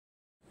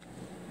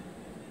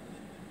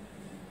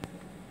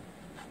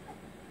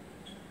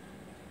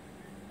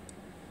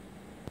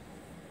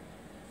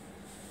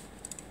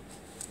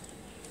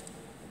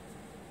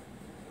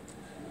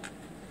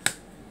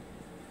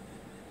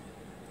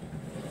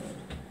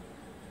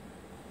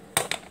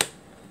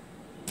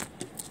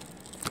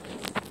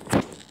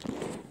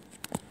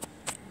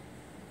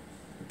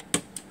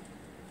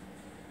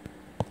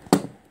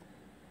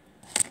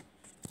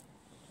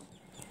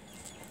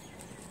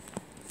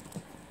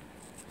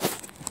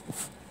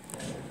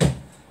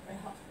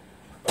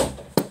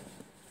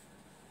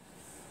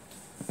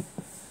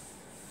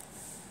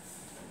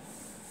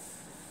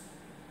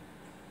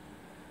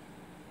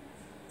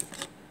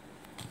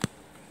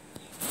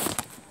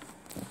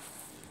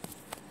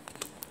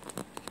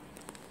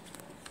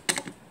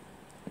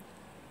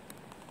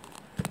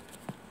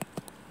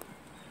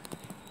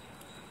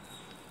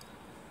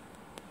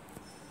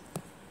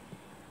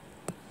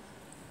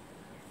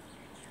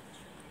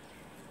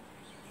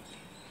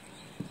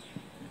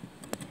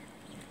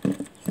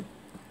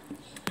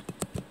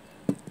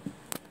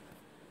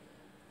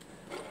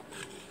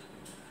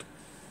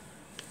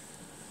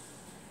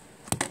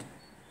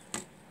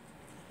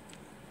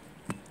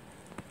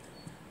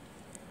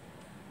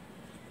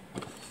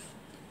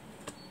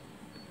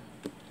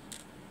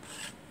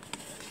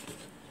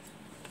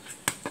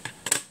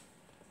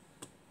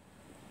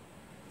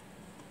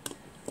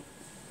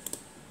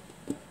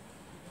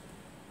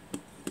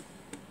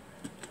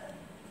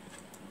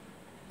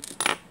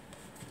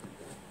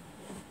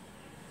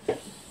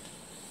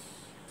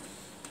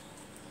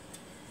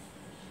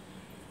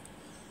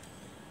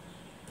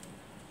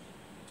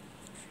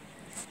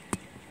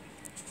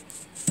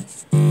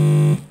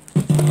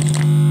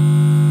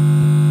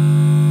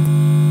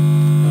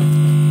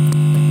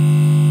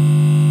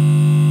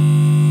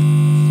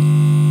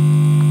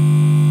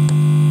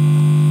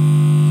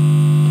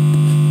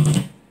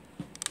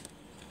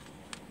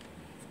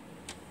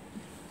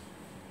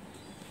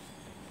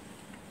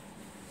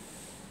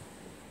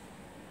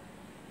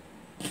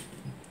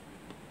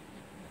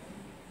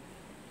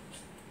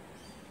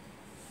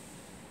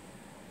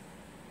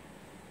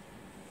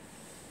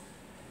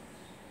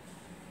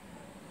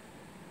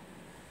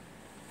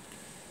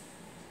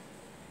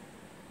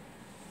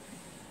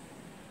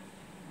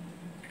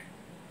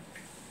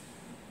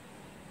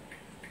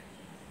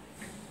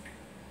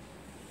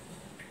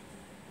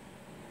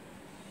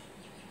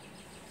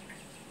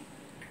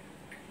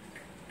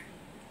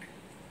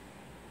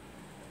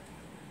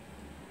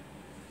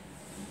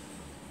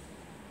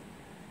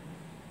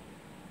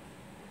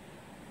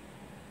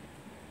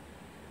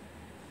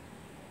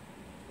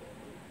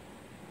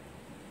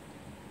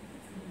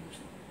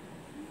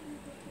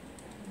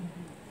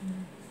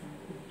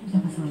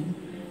さん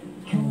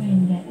共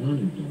演で、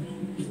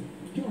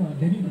今日は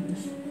デビュー曲で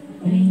す。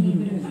レイニー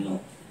ブルー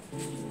ズ。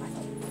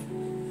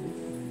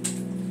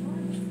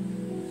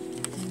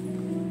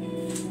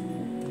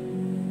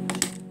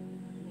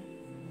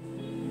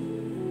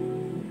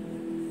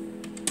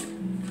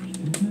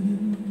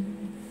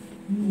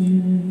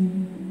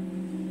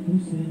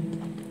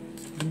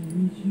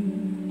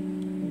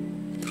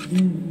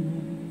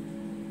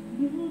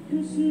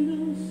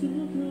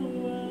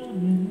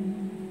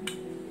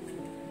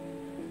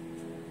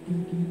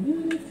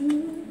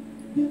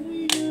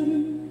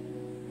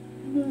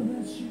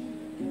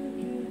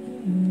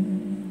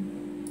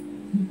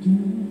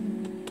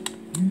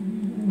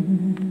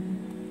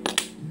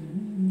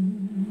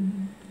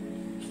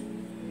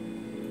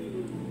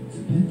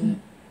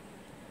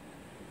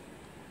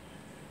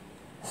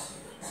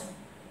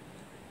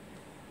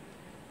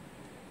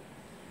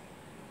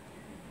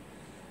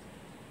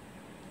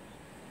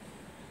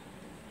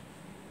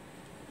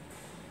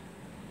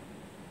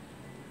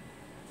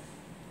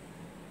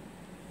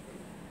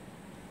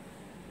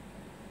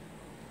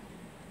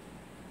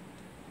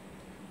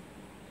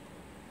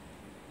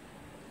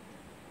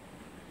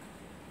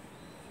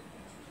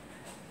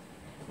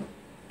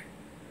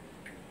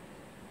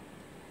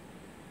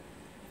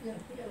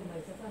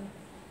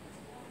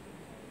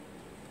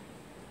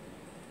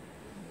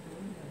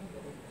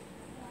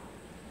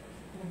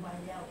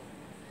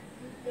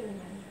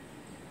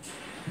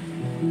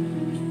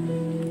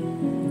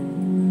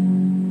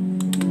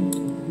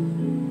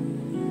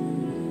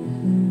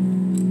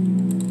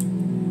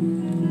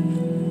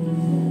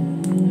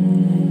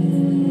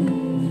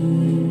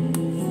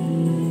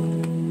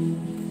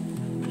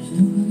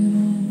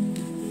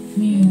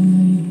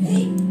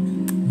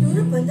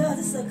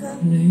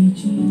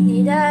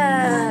你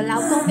的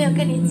老公没有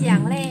跟你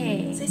讲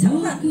嘞？谁讲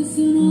的？啊，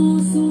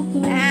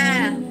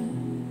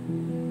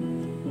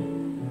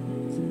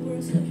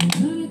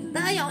德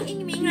永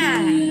英明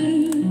啦！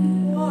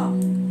哇！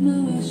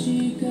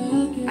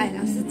哎，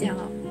老实讲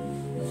哦，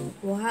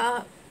我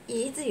还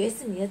也一直以为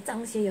是你的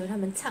张学友他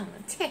们唱的，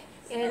切，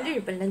因为日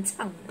本人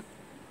唱的。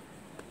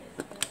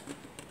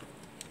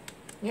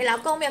你老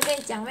公没有跟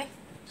你讲没？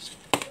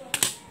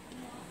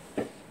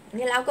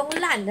你老公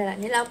烂的了，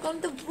你老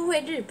公都不会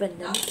日本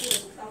人。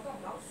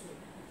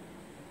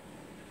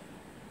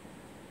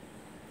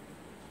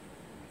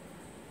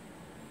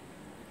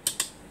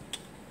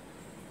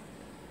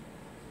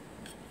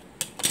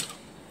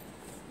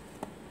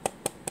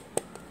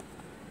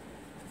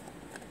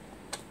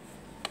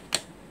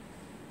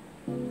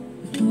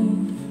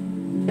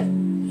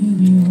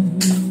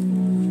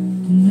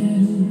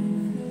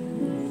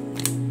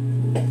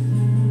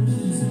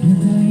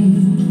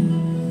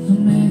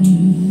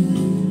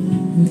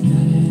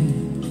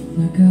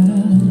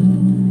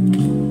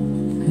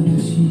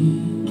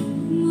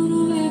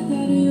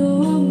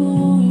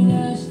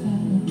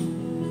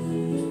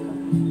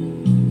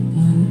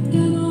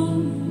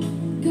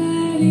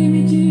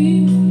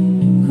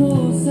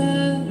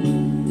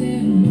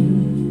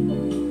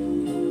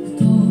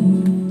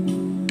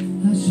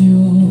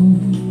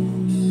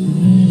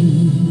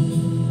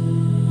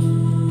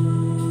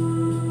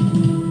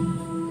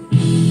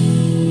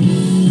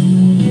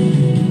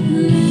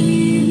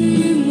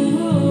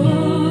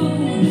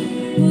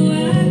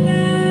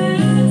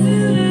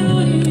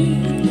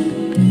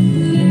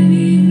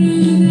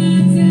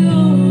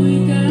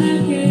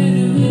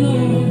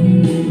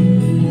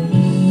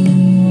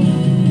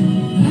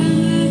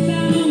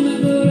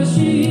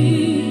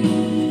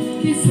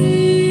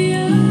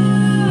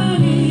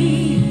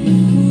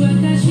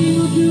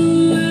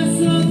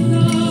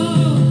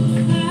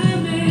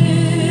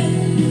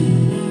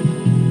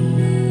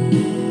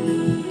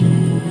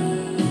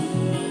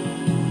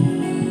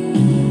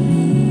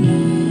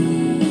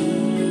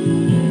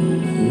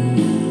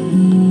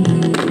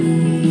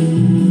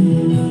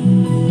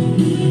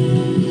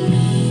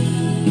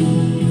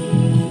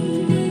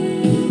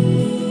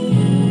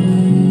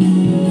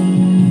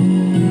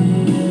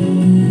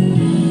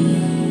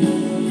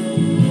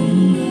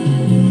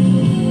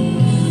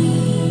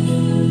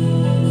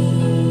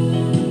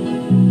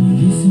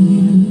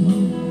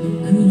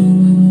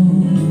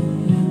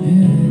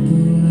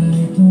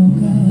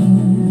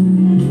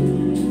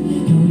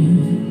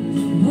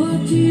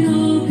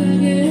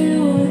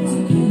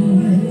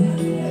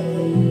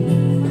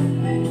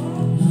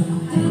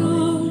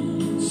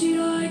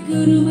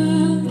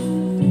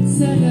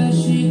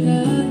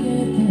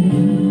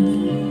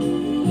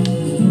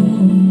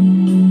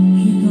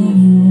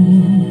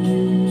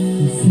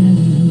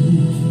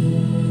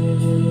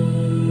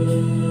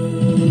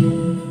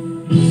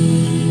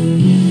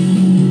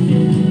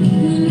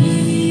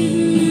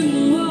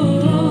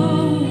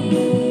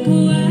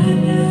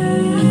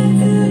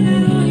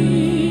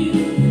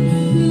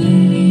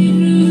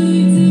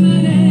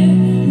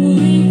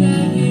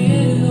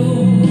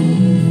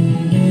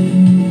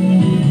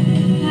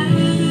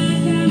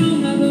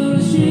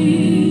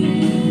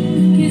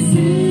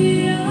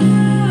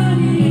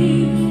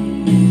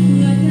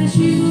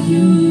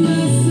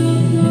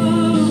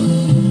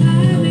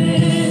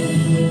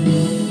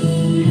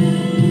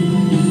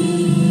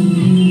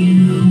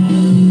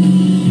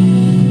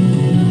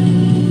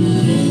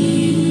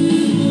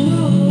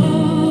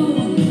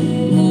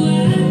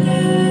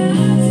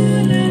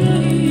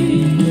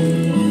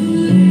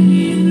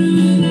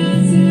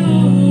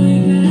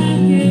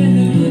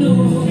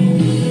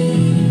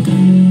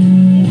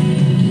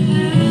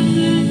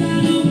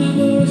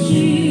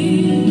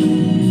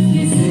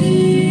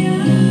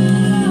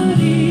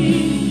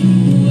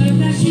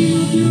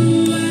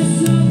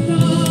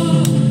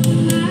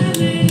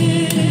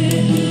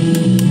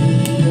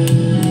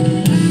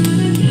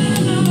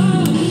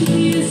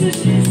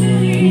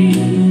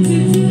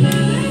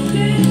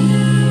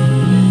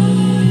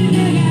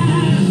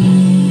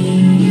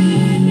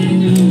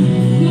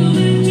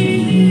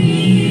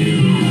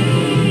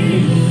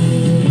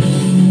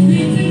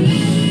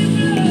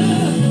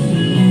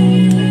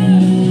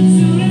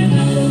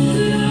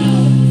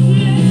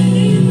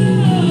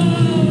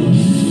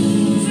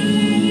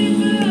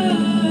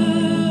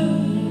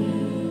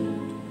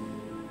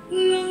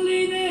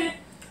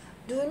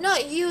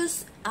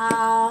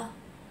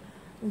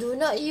Do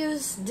not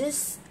use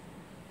this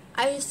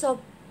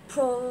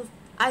isopropyl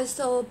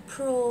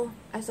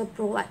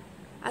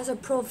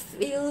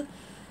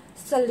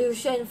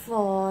solution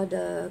for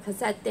the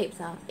cassette tapes.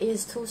 It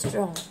is too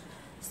strong,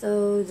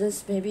 so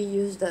just maybe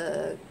use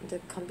the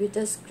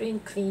computer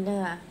screen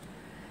cleaner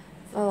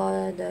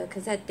for the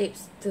cassette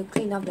tapes to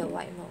clean up the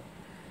white mold.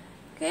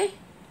 Okay,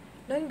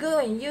 don't go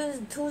and use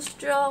too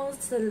strong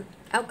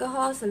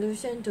alcohol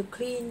solution to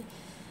clean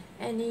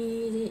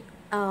any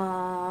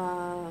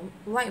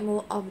white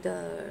mold of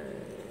the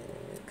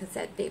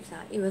cassette tapes.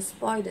 It will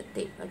spoil the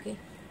tape. Okay.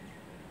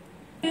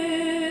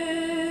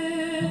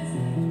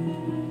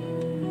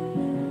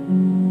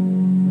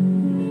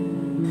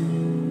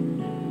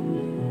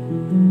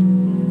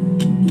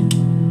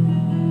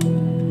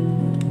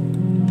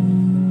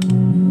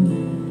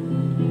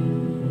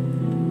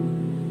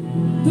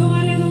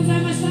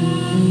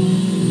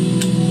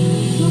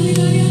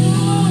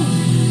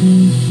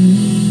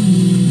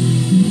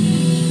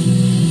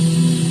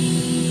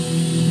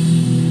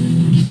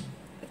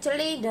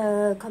 Actually,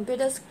 the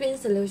computer screen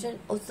solution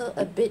also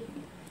a bit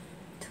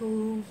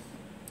too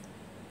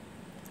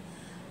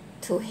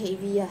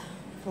heavy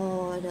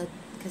for the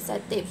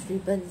cassette tapes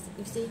ribbons.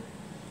 You see,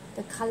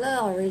 the color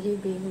already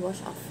being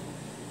washed off.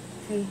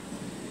 Okay,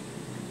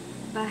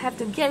 but I have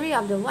to get rid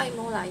of the white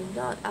mold. If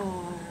not,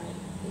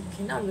 you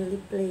cannot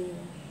really play.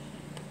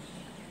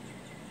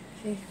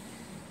 Okay.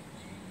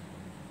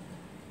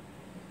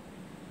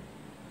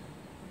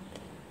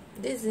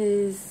 This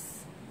is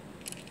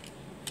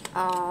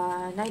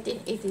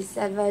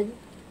 1987.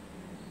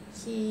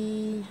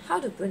 How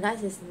to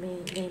pronounce his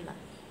name?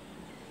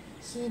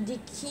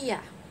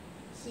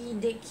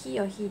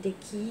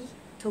 Hideaki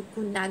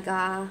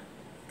Tokunaga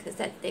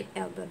cassette tape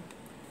album.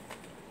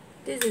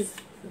 This is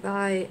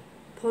by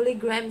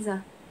Polygrams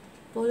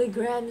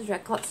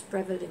Records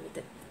Private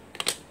Limited.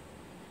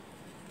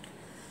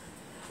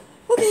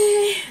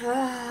 Okay.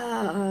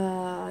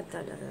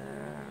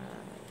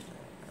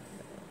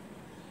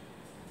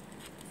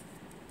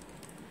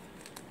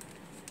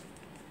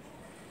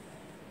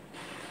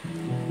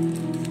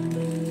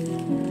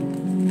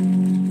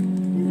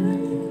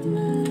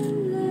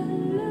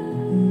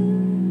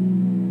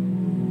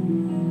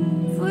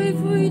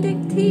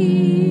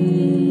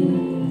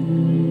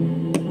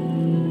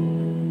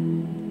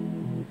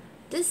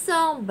 This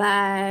song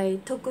by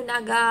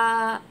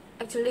Tokunaga,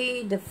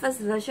 actually the first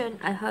version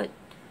I heard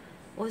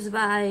was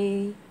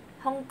by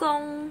Hong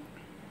Kong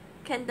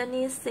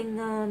Cantonese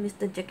singer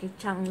Mr. Jackie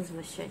Chan's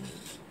version.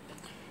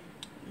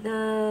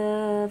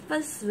 The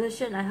first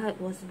version I heard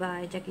was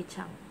by Jackie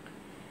Chan,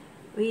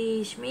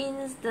 which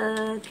means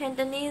the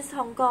Cantonese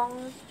Hong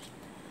Kong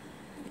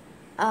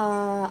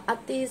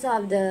artists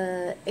of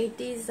the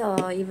 80s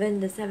or even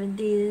the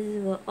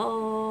 70s were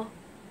all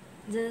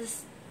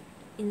just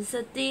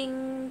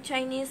inserting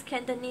Chinese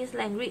Cantonese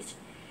language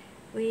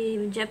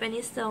with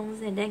Japanese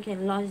songs and then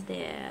can launch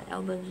their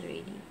albums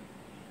already.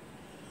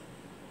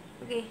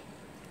 Okay,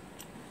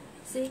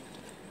 see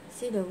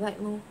the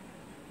white mold.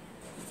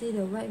 See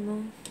the white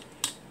mold.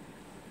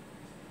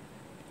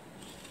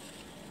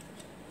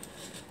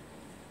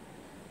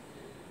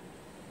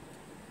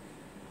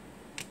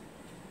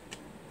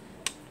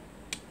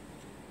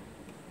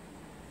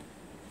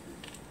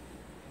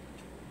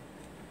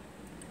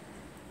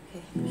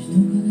 Okay.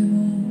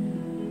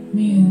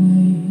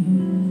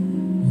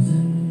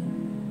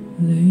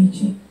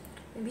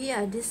 Maybe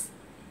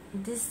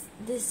this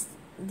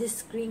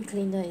screen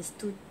cleaner is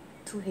too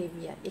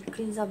heavy. It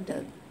cleans up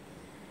the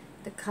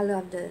color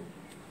of the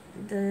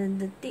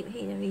tape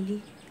head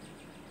already.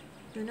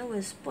 You know,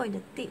 will spoil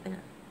the tape.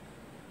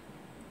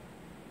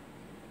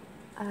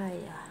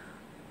 Aiyo.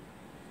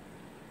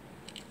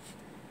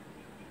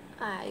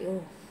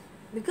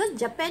 Because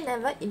Japan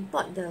never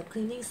import the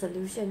cleaning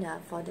solution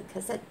for the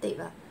cassette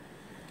tape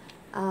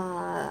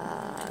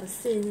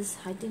since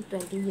I think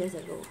 20 years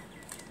ago.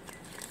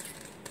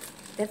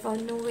 Therefore,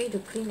 no way to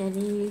clean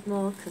any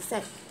more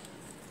cassette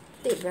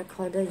tape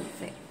recorder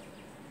effect.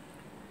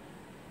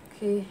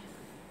 Okay.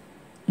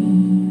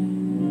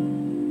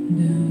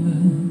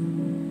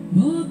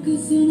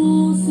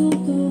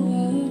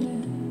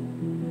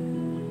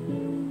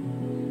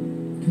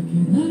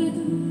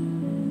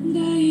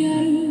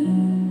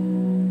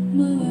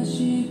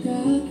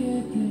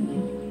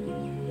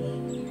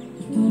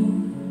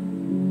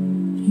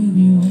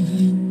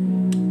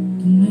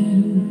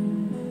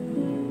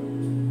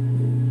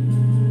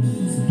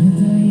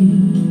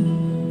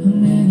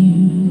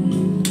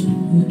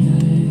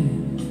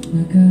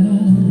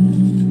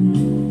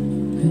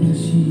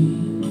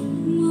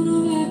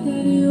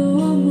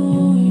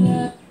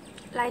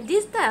 Like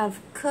this type of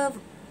curve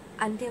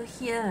until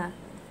here,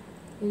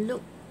 you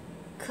look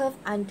curved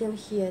until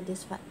here,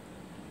 this part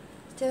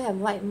still have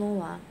white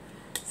mold.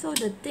 So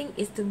the thing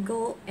is to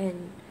go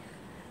and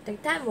the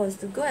time was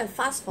to go and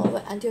fast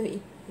forward until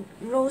it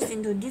rolls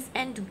into this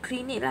end to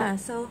clean it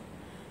So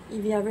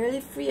if you are really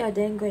free,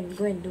 then go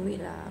and do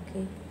it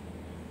okay.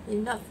 If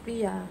not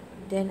free,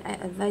 then I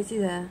advise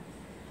you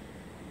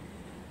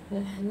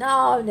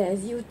now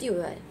there's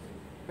YouTube,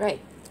 right?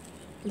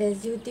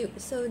 there's YouTube,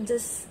 so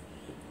just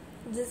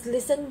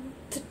listen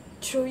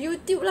through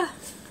YouTube lah.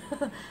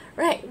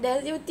 Right,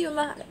 there's YouTube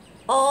mah.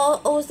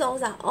 All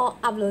songs are all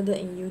uploaded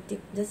in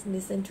YouTube. Just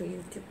listen through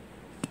YouTube.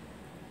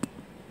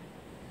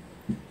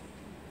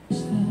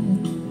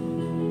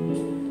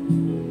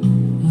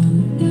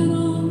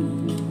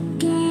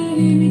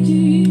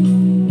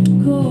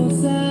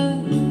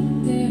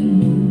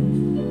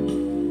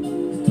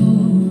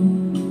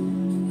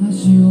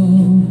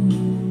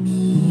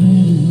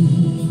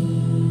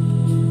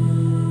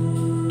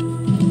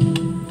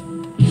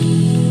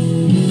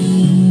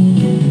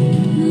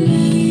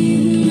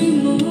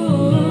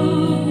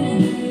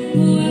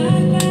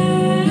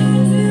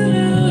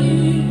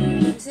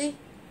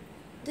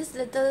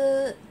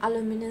 Little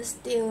aluminum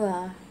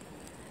steel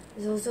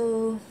is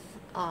also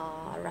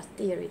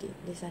rusty already.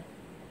 This one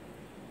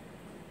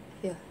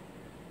here,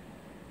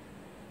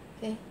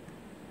 okay,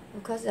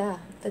 because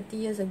 30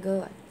 years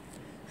ago.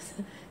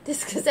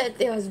 This cassette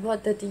tape was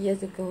bought 30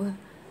 years ago,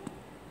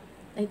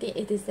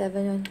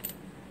 1987 one.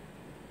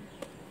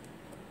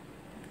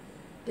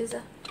 This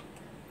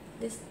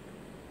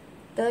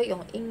德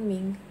永英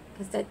明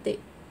cassette tape,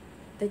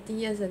 30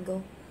 years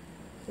ago,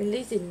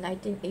 released in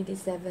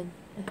 1987.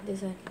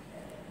 This one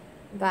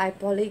by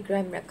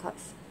Polygram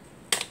Records.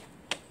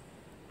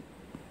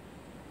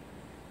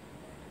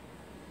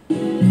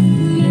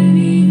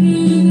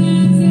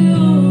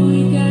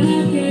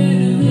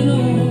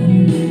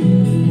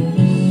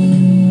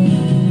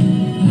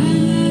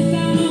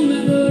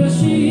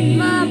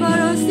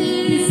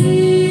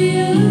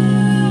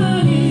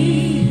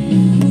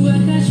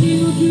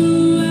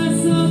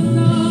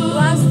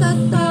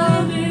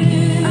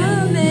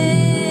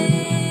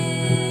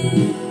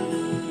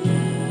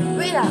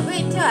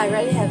 Wait till I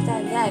really have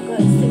time, then I go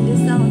and sing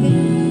this song, okay?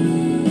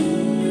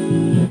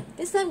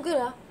 This time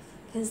good,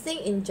 can sing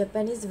in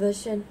Japanese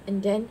version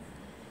and then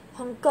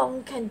Hong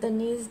Kong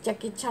Cantonese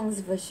Jackie Chan's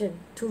version,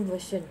 2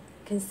 version.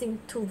 Can sing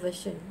 2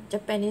 version,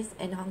 Japanese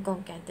and Hong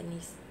Kong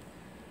Cantonese.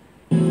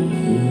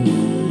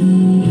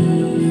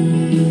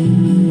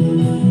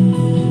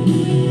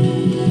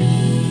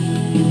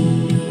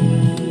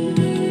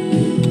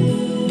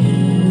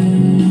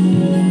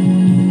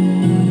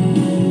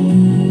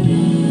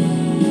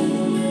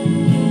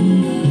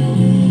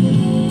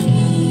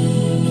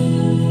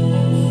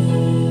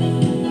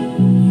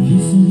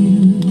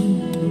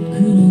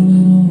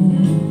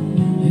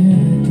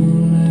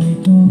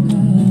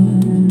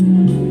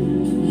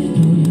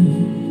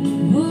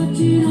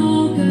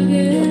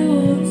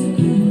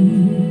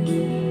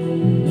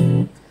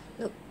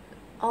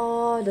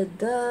 The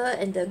dirt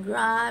and the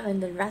grime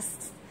and the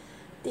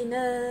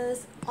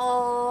rustiness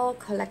all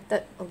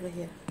collected over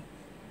here.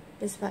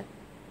 This part.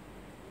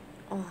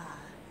 Oh,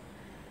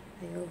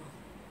 ayo.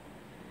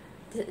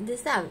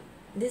 This time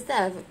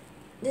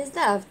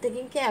of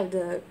taking care of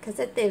the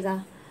cassette tapes.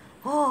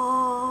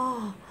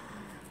 Oh.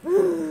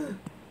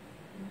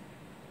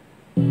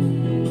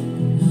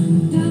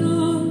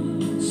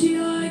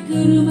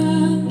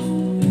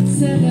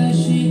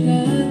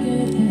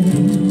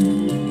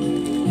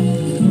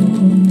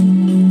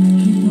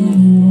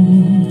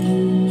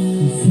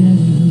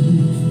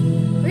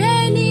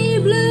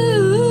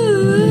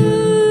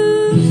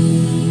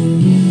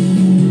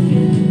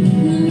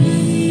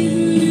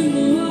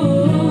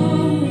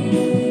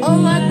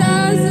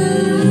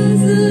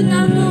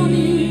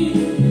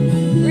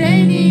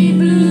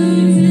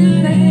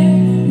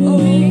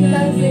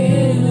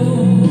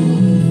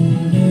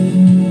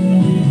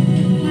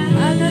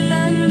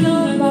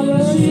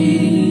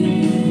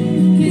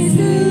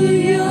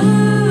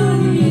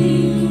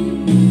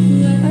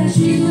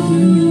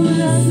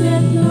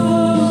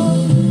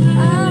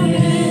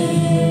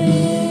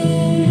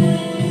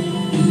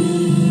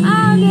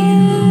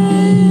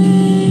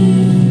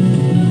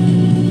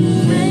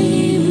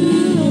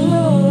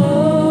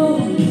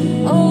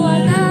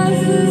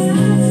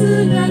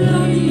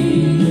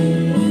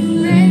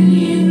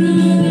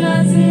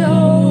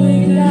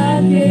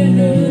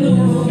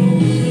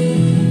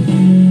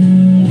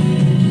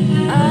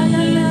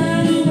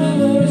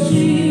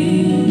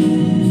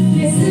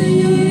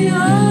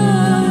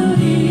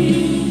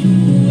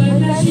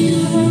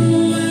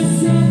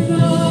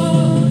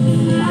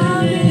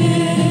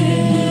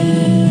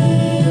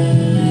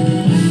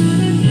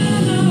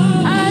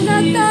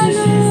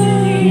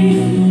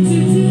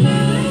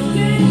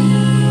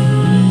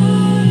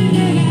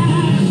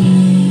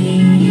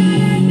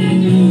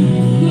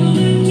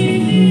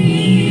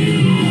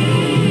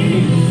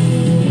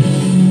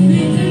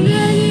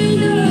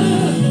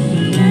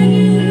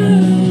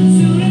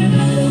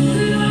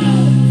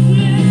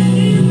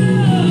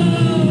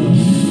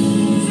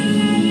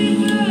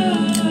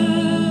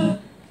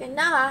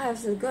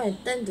 Go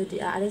and turn to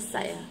the other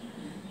side.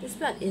 This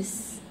part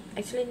is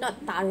actually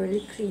not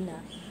thoroughly clean.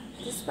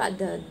 This part,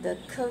 the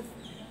curve,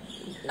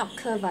 not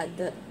curve, but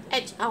the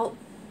edge out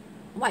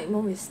white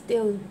mold is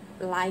still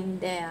lying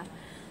there.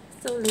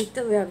 So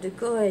later we have to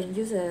go and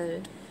use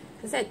a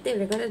cassette tape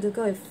recorder to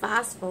go and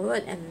fast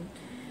forward and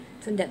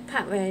to that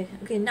part where,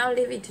 okay, now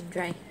leave it to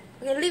dry.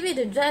 Okay, leave it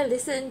to dry.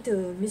 Listen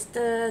to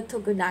Mr.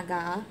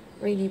 Tokunaga,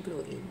 Rainy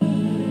Blue Inn.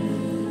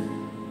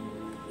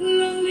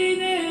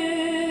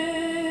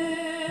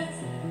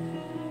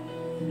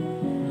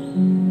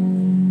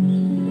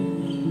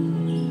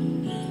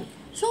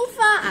 So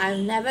far,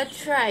 I've never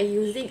tried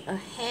using a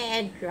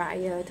hair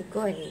dryer to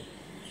go and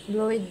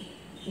blow it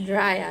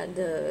dry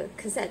the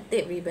cassette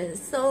tape ribbon.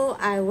 So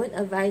I won't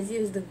advise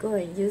you to go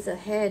and use a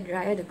hair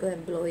dryer to go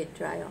and blow it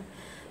dry.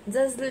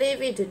 Just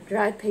leave it to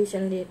dry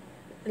patiently,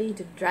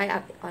 to dry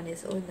up on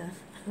its own.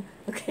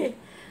 Okay,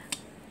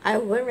 I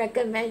won't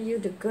recommend you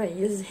to go and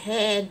use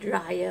hair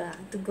dryer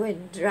to go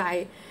and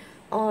dry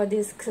all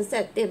these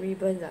cassette tape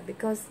ribbons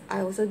because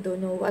I also don't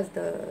know what's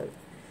the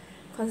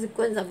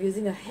consequence of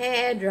using a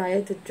hair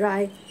dryer to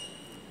dry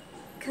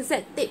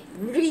cassette tape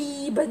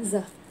ribbons.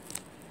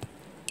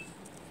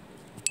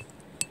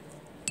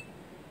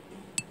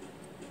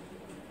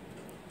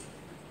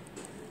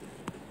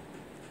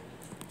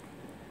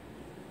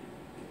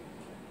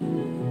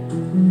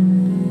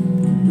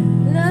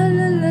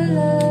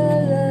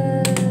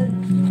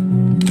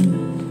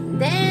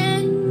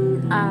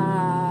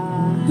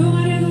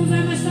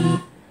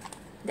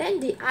 Then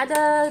the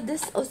other,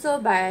 this also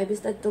by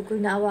Mr.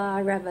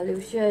 Tokunaga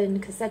Revolution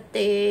cassette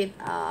tape.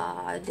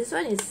 This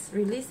one is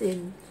released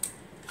in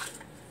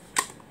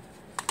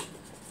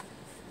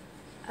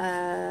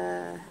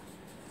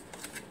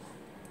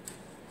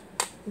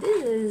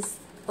this is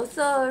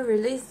also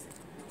released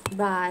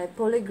by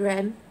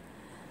Polygram,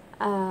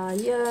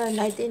 year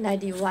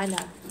 1991.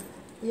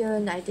 Year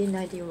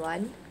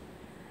 1991.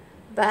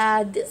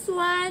 But this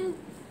one,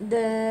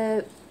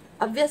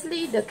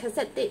 obviously the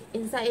cassette tape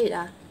inside it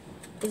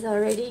is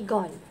already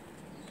gone.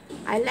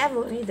 I left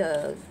only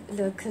the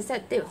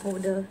cassette tape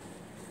holder.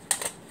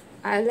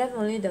 I left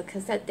only the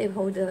cassette tape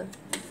holder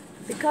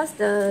because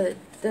the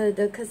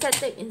cassette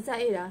tape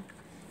inside it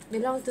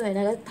belongs to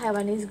another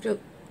Taiwanese group,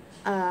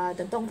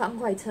 the Dongfang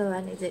Kuai-che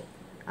one, is it?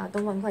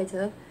 Dongfang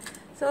Kuai-che.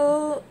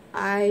 So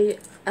I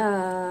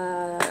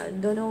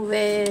don't know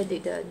where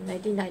did the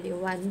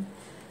 1991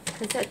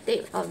 cassette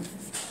tape of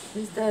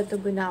Mr.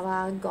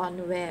 Tokunaga gone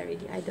where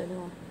already. I don't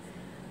know.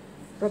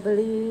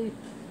 Probably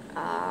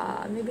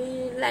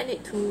maybe lend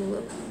it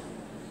to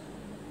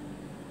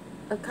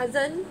a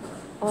cousin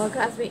or a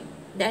classmate.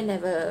 Then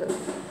never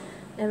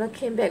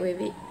came back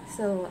with it.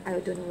 So I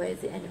don't know where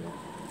is it anymore.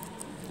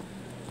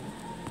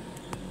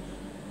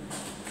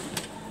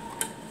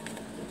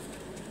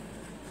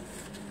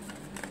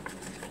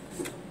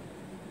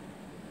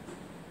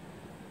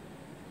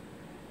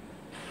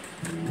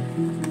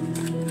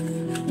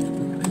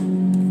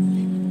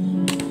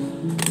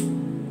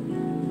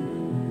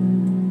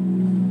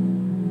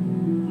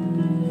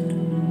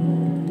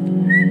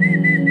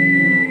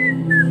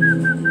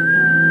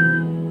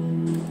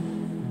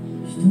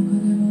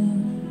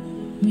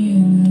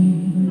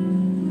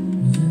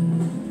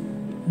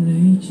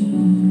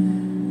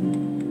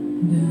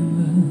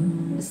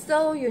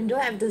 So you don't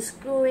have to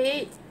screw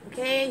it,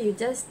 okay? You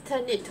just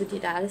turn it to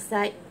the other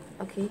side,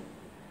 okay?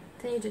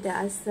 Turn it to the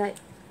other side,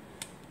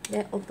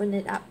 then open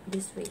it up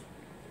this way,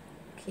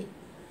 okay?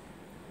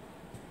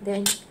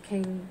 Then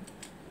can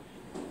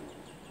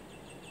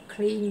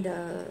clean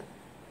the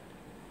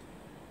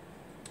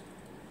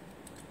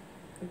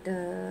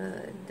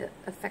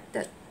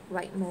affected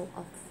white mold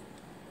off,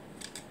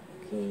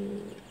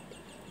 okay?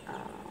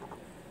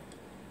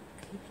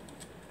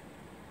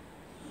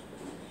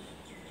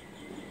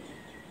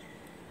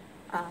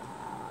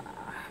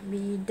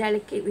 Be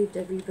delicate with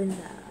the ribbons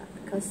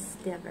because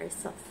they are very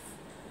soft.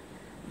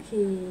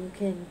 Okay, you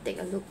can take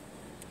a look.